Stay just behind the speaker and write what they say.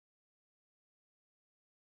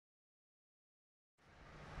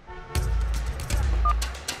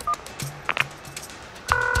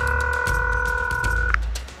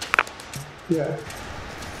Yeah.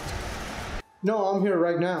 No, I'm here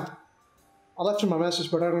right now. I left him a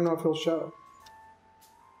message, but I don't know if he'll show.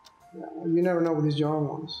 Yeah, you never know with these young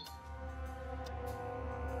ones.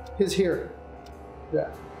 He's here. Yeah.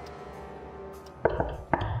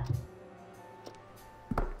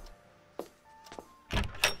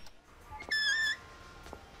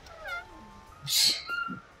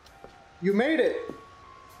 You made it.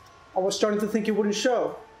 I was starting to think it wouldn't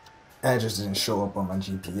show. Address didn't show up on my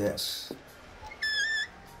GPS.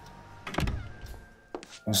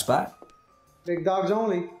 On spot? Big dogs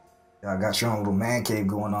only. Y'all got your own little man cave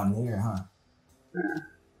going on here, huh? Yeah.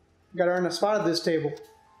 Gotta earn a spot at this table.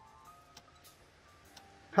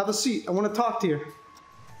 Have a seat. I want to talk to you.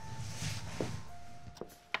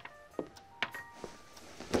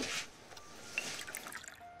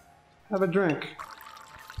 Have a drink.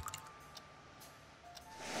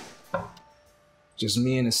 Just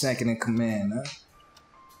me and the second in command, huh?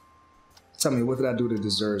 Tell me, what did I do to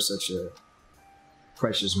deserve such a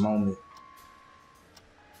precious moment?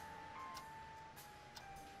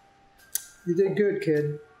 You did good,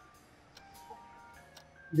 kid.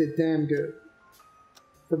 You did damn good.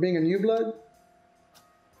 For being a new blood,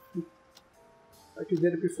 like you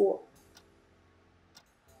did it before.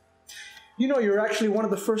 You know, you're actually one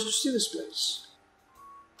of the first to see this place.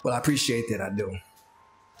 Well, I appreciate that, I do.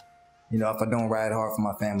 You know, if I don't ride hard for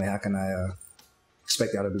my family, how can I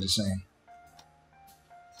expect y'all to do the same?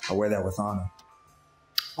 I wear that with honor.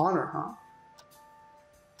 Honor, huh?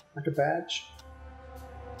 Like a badge?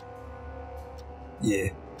 Yeah.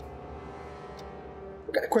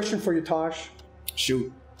 I got a question for you, Tosh.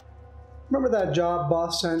 Shoot. Remember that job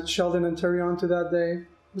boss sent Sheldon and Terry on to that day?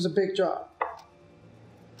 It was a big job.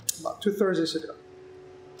 About 2 Thursdays ago.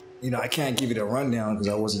 You know, I can't give you the rundown because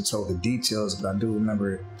I wasn't told the details, but I do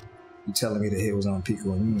remember you telling me the hit was on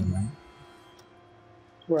Pico and Union, right?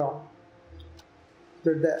 Well,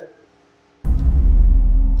 they're dead.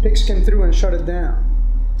 Pigs came through and shut it down.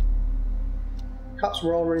 Cops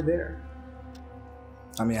were already there.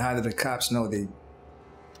 I mean, how did the cops know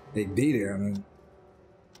they'd be there? I mean,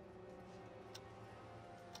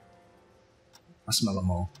 I smell them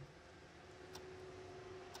all.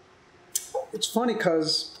 It's funny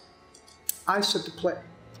because I set the play.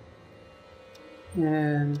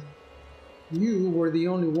 And you were the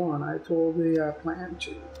only one I told the plan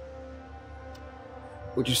to.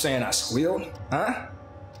 What you saying, I squealed? Huh?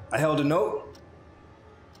 I held a note?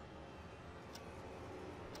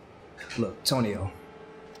 Look, Tonio,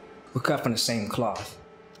 we're cut from the same cloth.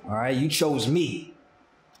 All right? You chose me.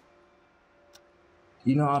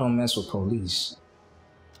 You know I don't mess with police.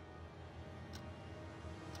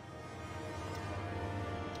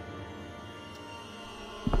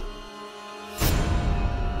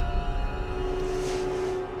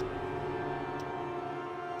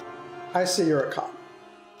 I say you're a cop.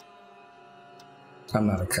 I'm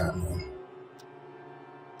not a cop, man.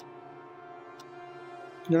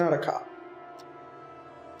 You're not a cop.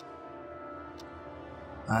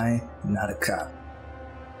 I'm not a cop.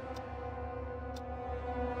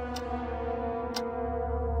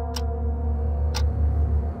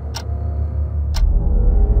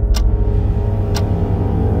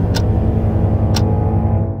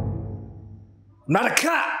 I'm not a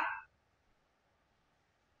cop!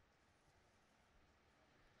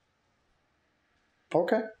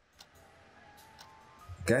 Okay.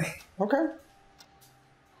 Okay? Okay.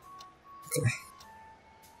 Okay.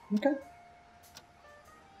 Okay.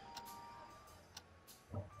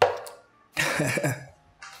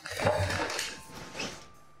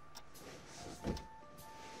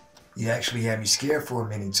 You actually had me scared for a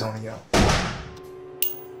minute, Tonio.